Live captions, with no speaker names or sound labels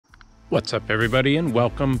What's up everybody, and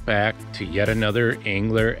welcome back to yet another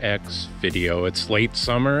Angler X video. It's late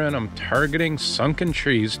summer and I'm targeting sunken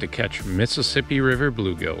trees to catch Mississippi River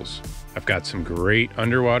bluegills. I've got some great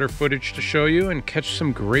underwater footage to show you and catch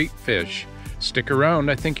some great fish. Stick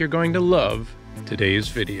around, I think you're going to love today's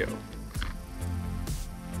video.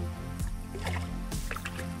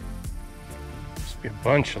 Must be a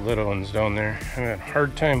bunch of little ones down there. I've had a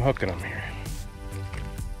hard time hooking them here.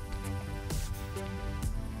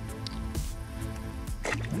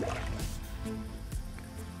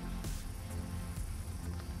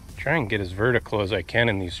 Try and get as vertical as I can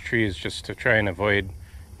in these trees just to try and avoid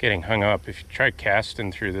getting hung up. If you try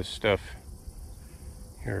casting through this stuff,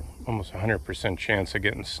 you're almost 100% chance of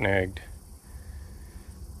getting snagged.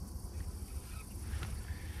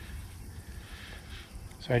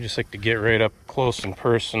 So I just like to get right up close and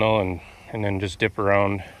personal and then just dip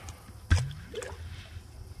around.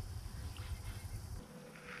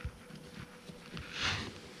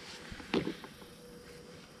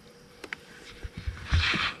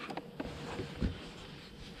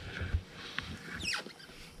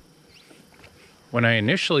 When I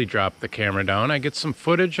initially drop the camera down, I get some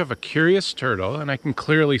footage of a curious turtle, and I can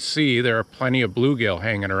clearly see there are plenty of bluegill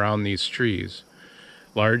hanging around these trees.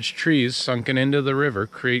 Large trees sunken into the river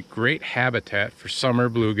create great habitat for summer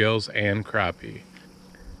bluegills and crappie.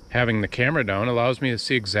 Having the camera down allows me to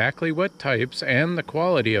see exactly what types and the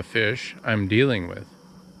quality of fish I'm dealing with.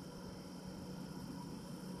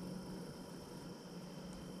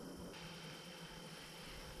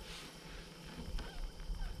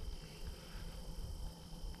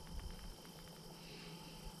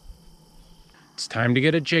 It's time to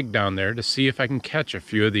get a jig down there to see if I can catch a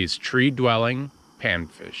few of these tree-dwelling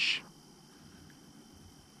panfish.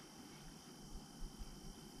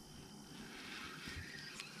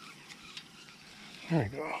 There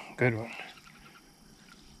we go, good one.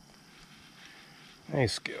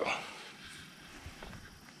 Nice gill.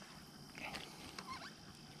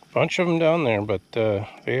 Bunch of them down there, but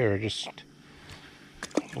they are just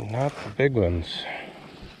not the big ones.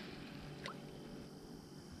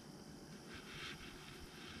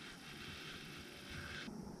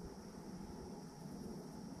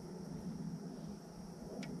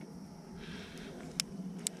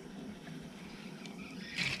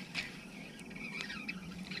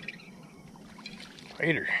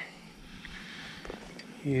 Fighter.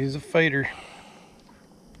 He's a fighter.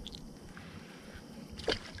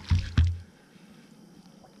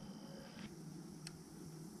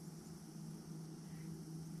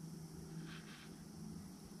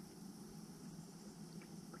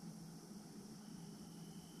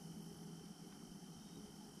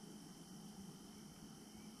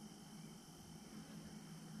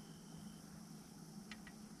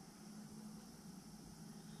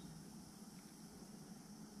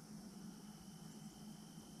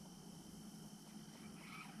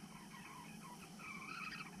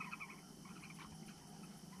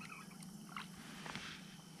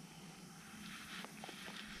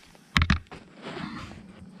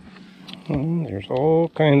 There's all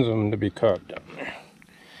kinds of them to be caught down there.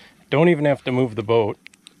 Don't even have to move the boat.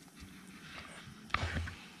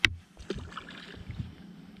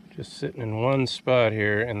 Just sitting in one spot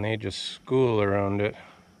here and they just school around it.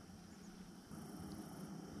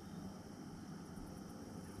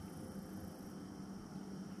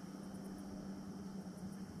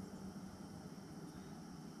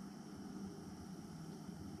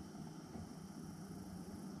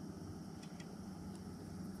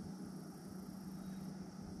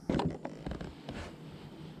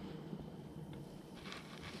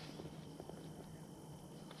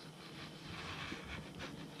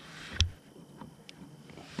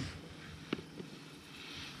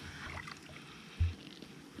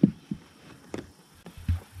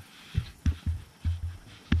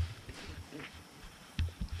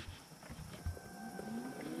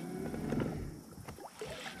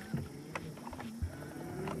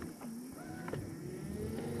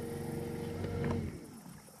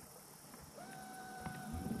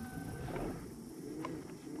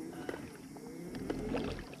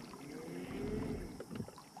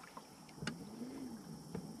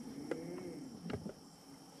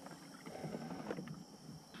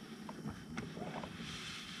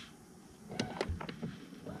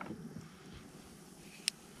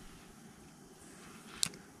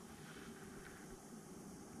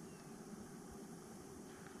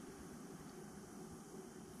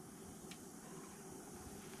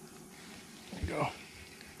 Go.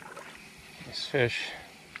 Nice fish.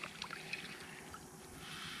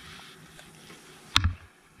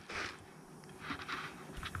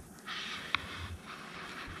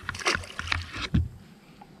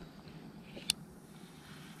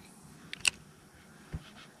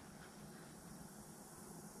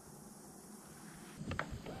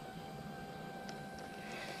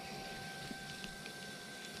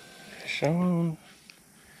 fish on.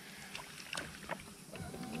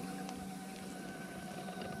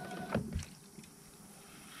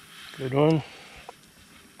 Good one.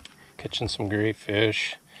 Catching some great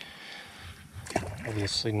fish.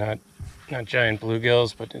 Obviously not giant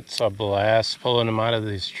bluegills, but it's a blast pulling them out of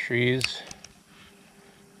these trees.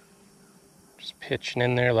 Just pitching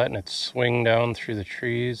in there, letting it swing down through the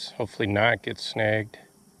trees. Hopefully not get snagged.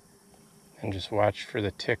 And just watch for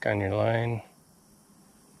the tick on your line.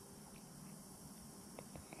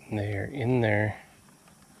 And they are in there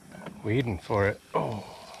waiting for it. Oh,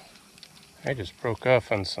 I just broke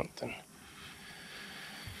off on something.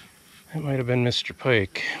 That might have been Mr.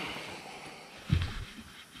 Pike.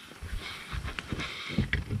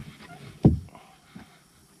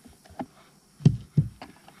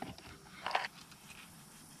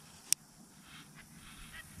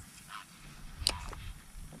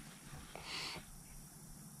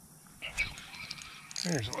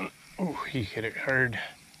 There's one. Oh, he hit it hard.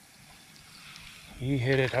 He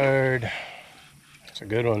hit it hard. That's a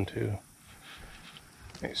good one too.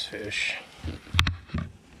 Nice fish.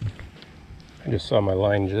 I just saw my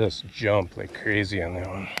line just jump like crazy on that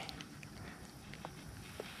one.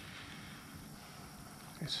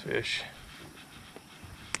 Nice fish.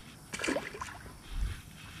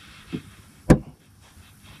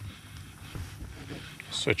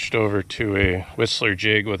 Switched over to a Whistler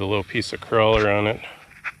jig with a little piece of crawler on it.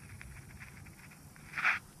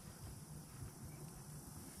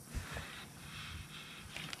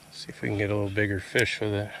 See if we can get a little bigger fish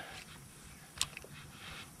with it.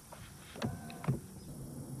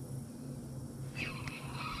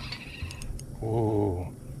 Ooh,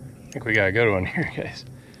 I think we got a good one here, guys.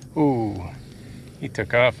 Ooh, he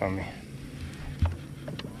took off on me.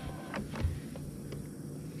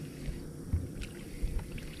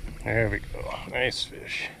 There we go, nice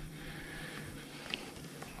fish.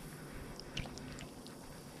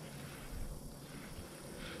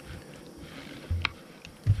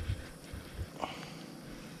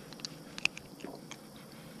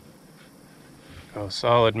 Oh,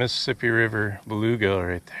 solid Mississippi River bluegill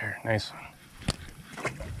right there, nice one.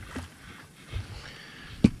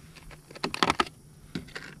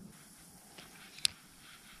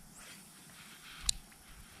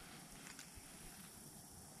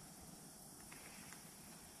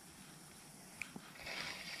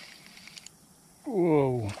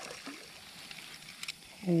 Whoa.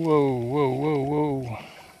 Whoa, whoa, whoa, whoa.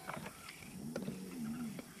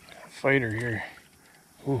 Fighter here.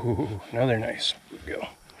 Ooh, another nice bluegill.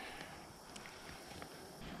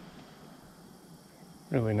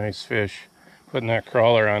 Really nice fish. Putting that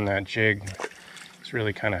crawler on that jig has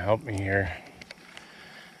really kind of helped me here.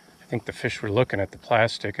 I think the fish were looking at the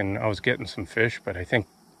plastic and I was getting some fish, but I think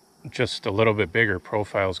just a little bit bigger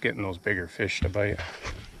profiles getting those bigger fish to bite.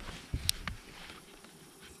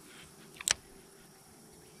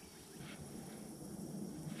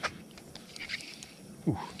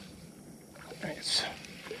 Ooh, nice.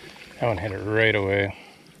 That one hit it right away.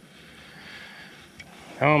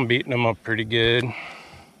 Now I'm beating them up pretty good.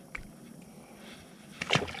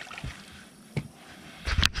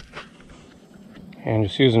 And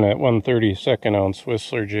just using that 1/32 ounce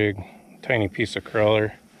Whistler jig, tiny piece of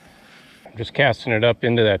crawler. I'm just casting it up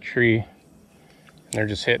into that tree, and they're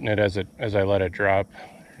just hitting it as I let it drop.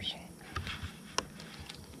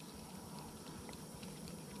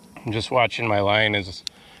 I'm just watching my line as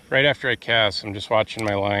right after I cast. I'm just watching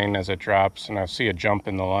my line as it drops, and I see a jump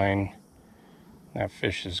in the line. That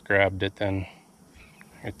fish has grabbed it then,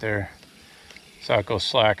 right there. So I'll go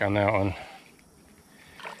slack on that one.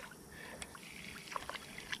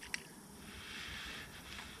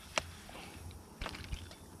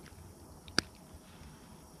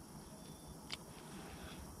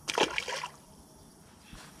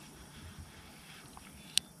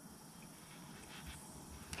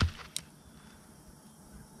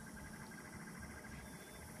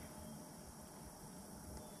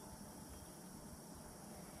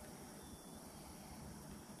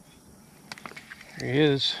 There he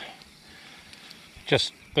is.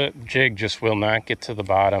 Just the jig just will not get to the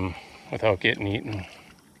bottom without getting eaten.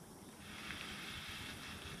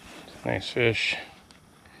 Nice fish.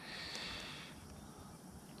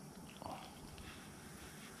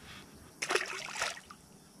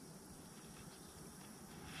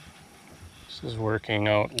 This is working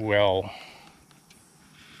out well.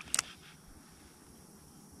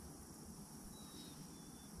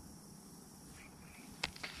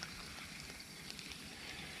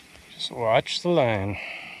 Just watch the line.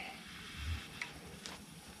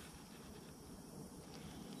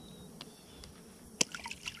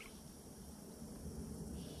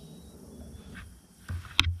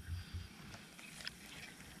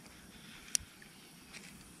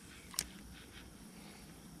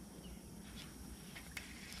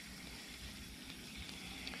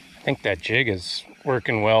 I think that jig is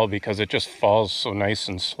working well because it just falls so nice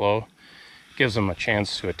and slow. Gives them a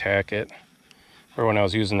chance to attack it. Or when I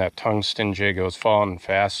was using that tungsten jig, it was falling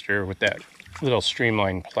faster with that little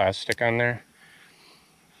streamlined plastic on there.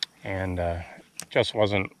 And just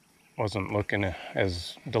wasn't looking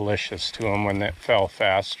as delicious to them when that fell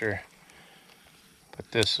faster.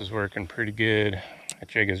 But this is working pretty good. That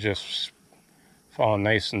jig is just falling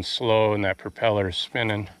nice and slow, and that propeller is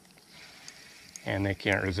spinning, and they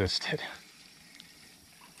can't resist it.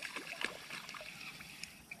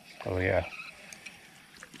 Oh yeah.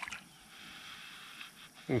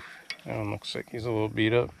 Oof, that one looks like he's a little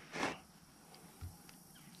beat up.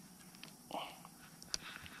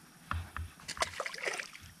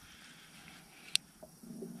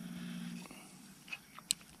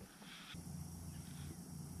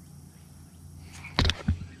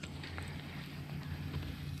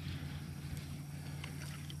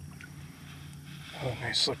 Oh,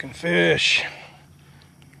 nice looking fish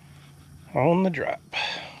on the drop.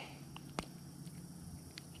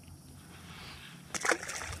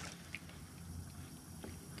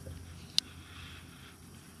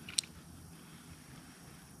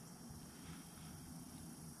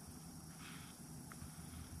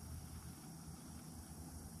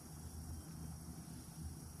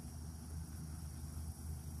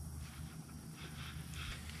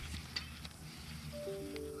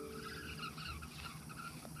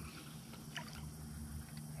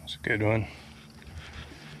 That's a good one.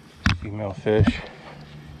 Female fish.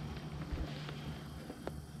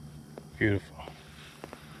 Beautiful.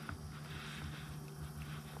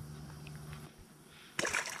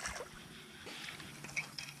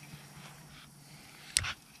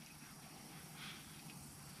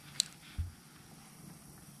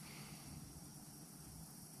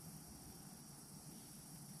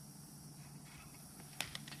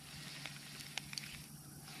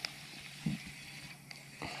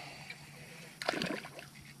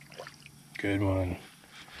 Good one.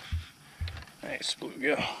 Nice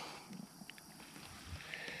bluegill.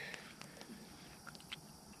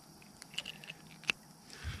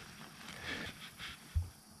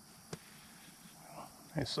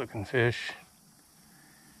 Nice looking fish.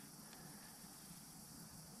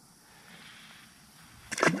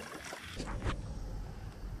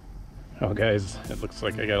 Oh guys, it looks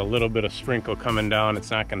like I got a little bit of sprinkle coming down. It's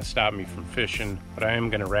not going to stop me from fishing, but I am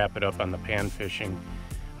going to wrap it up on the pan fishing.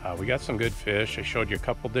 We got some good fish. I showed you a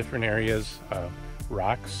couple different areas,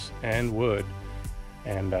 rocks and wood.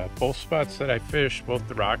 And both spots that I fished, both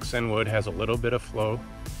the rocks and wood, has a little bit of flow.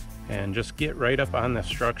 And just get right up on the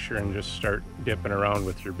structure and just start dipping around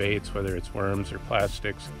with your baits, whether it's worms or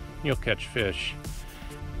plastics. You'll catch fish.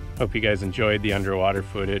 Hope you guys enjoyed the underwater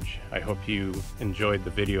footage. I hope you enjoyed the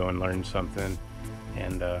video and learned something.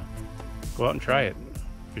 And go out and try it.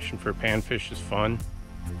 Fishing for panfish is fun.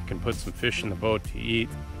 You can put some fish in the boat to eat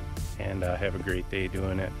and have a great day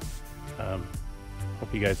doing it.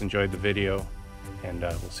 Hope you guys enjoyed the video, and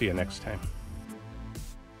we'll see you next time.